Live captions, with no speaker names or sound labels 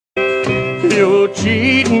your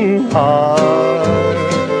cheating heart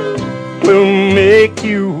will make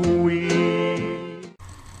you weep.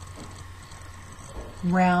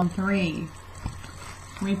 Round 3.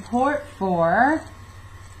 Report for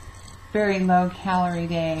very low calorie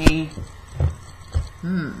day.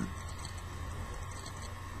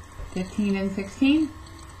 15 and 16,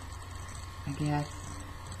 I guess.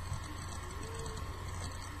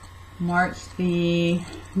 March the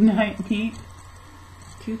 19th,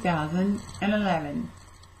 2011.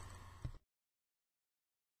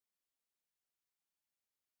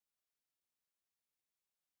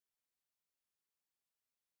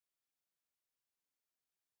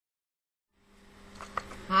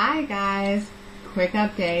 Hi guys, quick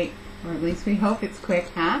update, or at least we hope it's quick,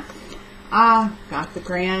 huh? Got the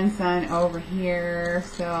grandson over here,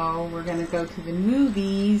 so we're gonna go to the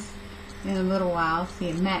movies in a little while,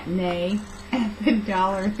 see a matinee at the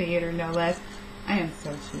Dollar Theater, no less. I am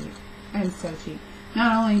so cheap. I am so cheap.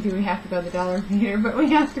 Not only do we have to go to the Dollar Theater, but we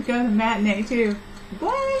have to go to the matinee too.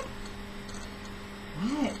 What?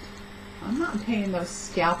 What? I'm not paying those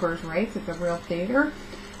scalpers rates at the real theater.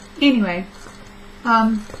 Anyway,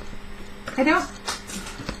 I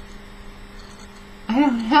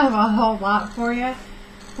don't have a whole lot for you.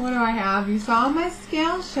 What do I have? You saw my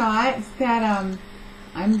scale shots that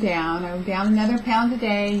I'm down. I'm down another pound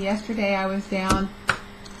today. Yesterday I was down.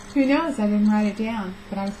 Who knows? I didn't write it down,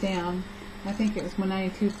 but I was down. I think it was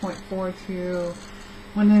 192.4 to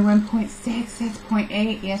 191.6. That's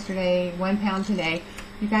 0.8 yesterday. 1 pound today.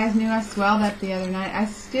 You guys knew I swelled up the other night. I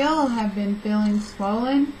still have been feeling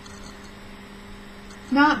swollen.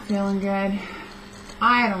 Not feeling good.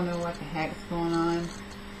 I don't know what the heck's going on.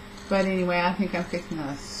 But anyway, I think I'm fixing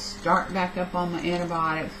to start back up on my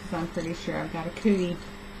antibiotics because I'm pretty sure I've got a cootie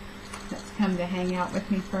that's come to hang out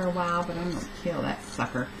with me for a while, but I'm going to kill that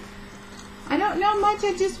sucker. I don't know much.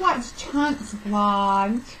 I just watched Chunk's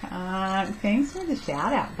vlog. Chunk, thanks for the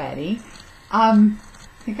shout out, buddy.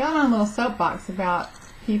 He got on a little soapbox about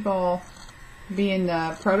people being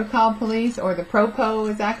the protocol police, or the propo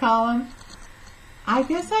as I call them. I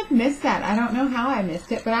guess I've missed that. I don't know how I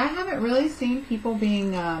missed it, but I haven't really seen people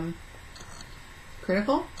being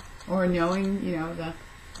critical or knowing, you know, the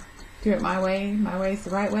do it my way's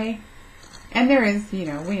the right way. And there is, you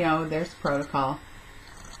know, we know there's protocol.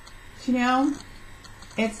 But, you know,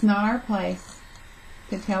 it's not our place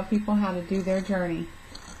to tell people how to do their journey.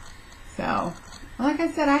 So, like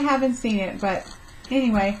I said, I haven't seen it, but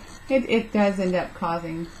anyway, it does end up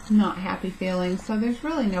causing not happy feelings, so there's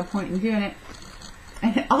really no point in doing it.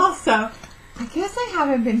 And also, I guess I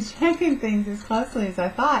haven't been checking things as closely as I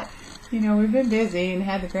thought. You know, we've been busy and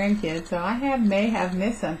had the grandkids, so I may have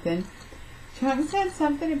missed something. Chunk said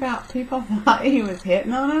something about people thought he was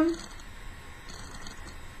hitting on them.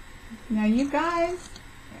 Now, you guys,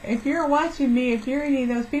 if you're watching me, if you're any of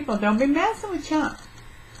those people, don't be messing with Chunk.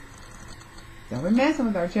 Don't be messing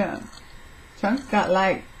with our Chunk. Chunk's got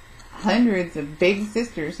like hundreds of big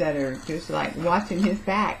sisters that are just like watching his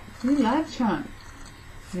back. We love Chunk.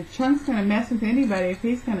 If Chunk's going to mess with anybody, if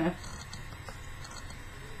he's going to,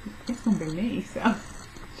 it's going to be me, so.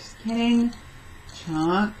 Just kidding.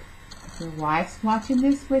 Chunk, if your wife's watching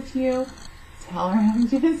this with you, tell her I'm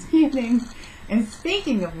just kidding. And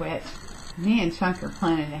speaking of which, me and Chunk are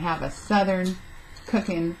planning to have a southern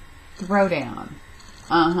cooking throwdown.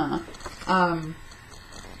 I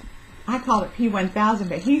called it P1000,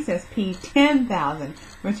 but he says P10,000,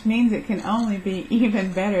 which means it can only be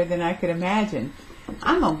even better than I could imagine.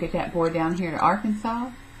 I'm going to get that boy down here to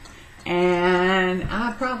Arkansas, and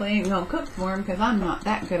I probably ain't going to cook for him because I'm not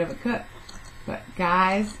that good of a cook. But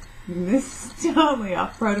guys, this is totally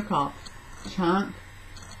off protocol. Chunk,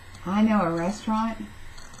 I know a restaurant.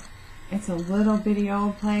 It's a little bitty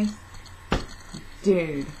old place.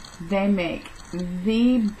 Dude, they make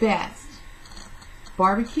the best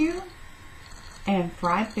barbecue and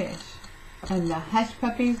fried fish. And the hush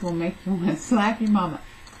puppies will make you want to slap your mama.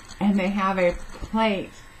 And they have a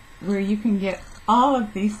plate where you can get all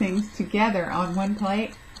of these things together on one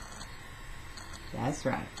plate. That's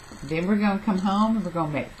right. Then we're going to come home and we're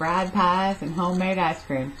going to make fried pies and homemade ice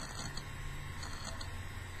cream.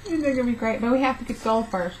 They're going to be great, but we have to get gold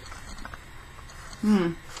first.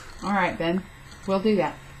 Alright then. We'll do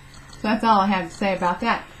that. So that's all I have to say about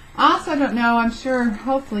that. I also don't know, I'm sure,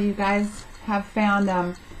 hopefully you guys have found,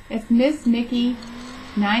 it's Miss Mickey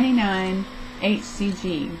 99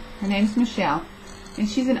 HCG. Her name's Michelle. And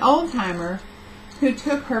she's an old-timer who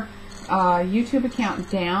took her YouTube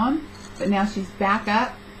account down, but now she's back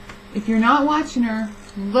up. If you're not watching her,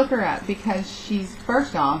 look her up, because she's,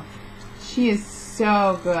 first off, she is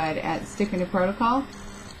so good at sticking to protocol.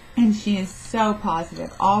 And she is so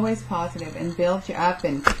positive, always positive, and builds you up,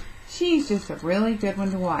 and she's just a really good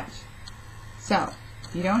one to watch. So,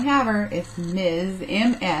 if you don't have her, it's Ms.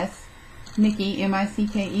 M.S. Mickey,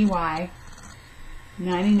 M-I-C-K-E-Y,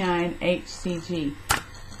 99 HCG.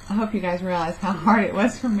 I hope you guys realize how hard it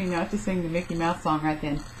was for me not to sing the Mickey Mouse song right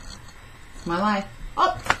then. It's my life.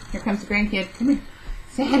 Oh, here comes the grandkid. Come here.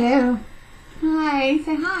 Say hello. Hi.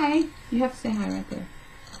 Say hi. You have to say hi right there.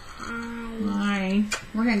 Hi.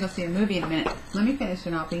 We're going to go see a movie in a minute. Let me finish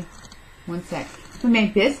and I'll be 1 sec. We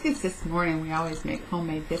made biscuits this morning. We always make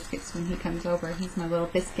homemade biscuits when he comes over. He's my little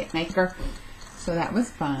biscuit maker. So that was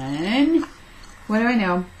fun. What do I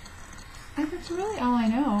know? That's really all I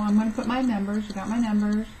know. I'm going to put my numbers. You got my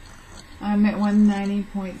numbers. I'm at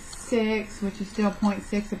 190.6, which is still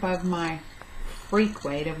 0.6 above my freak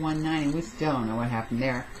weight of 190. We still don't know what happened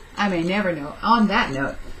there. I may never know. On that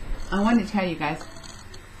note, I wanted to tell you guys,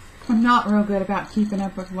 I'm not real good about keeping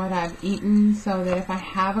up with what I've eaten, so that if I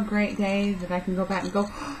have a great day, that I can go back and go,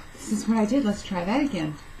 oh, this is what I did, let's try that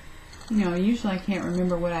again. You know, usually I can't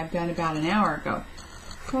remember what I've done about an hour ago.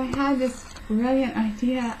 So I had this brilliant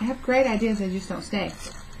idea. I have great ideas, they just don't stay.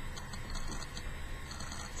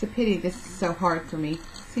 It's a pity this is so hard for me.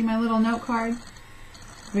 See my little note card?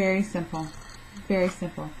 Very simple. Very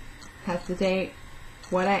simple. Has the date,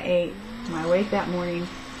 what I ate, my weight that morning,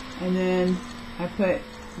 and then I put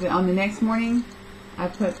on the next morning, I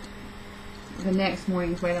put the next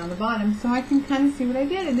morning's weight on the bottom so I can kind of see what I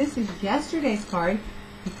did. And this is yesterday's card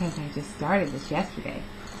because I just started this yesterday.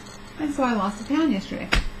 And so I lost a pound yesterday.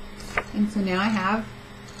 And so now I have,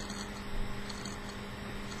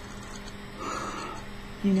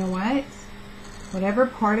 you know what? Whatever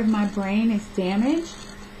part of my brain is damaged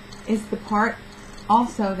is the part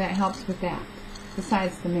also that helps with that,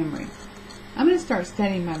 besides the memory. I'm going to start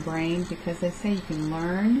studying my brain because they say you can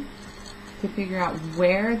learn to figure out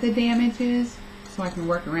where the damage is so I can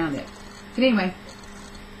work around it. But anyway,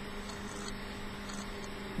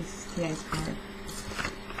 this is today's card.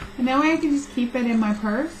 And that way I can just keep it in my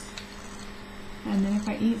purse. And then if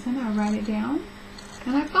I eat something, I write it down.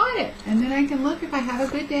 And I've got it. And then I can look if I have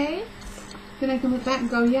a good day. Then I can look back and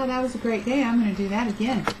go, yeah, that was a great day. I'm going to do that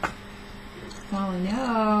again. That's all I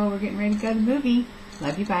know. We're getting ready to go to the movie.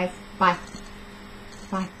 Love you guys. Bye.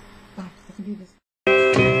 Bye. Bye. I can do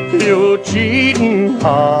this. You're cheating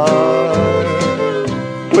hard.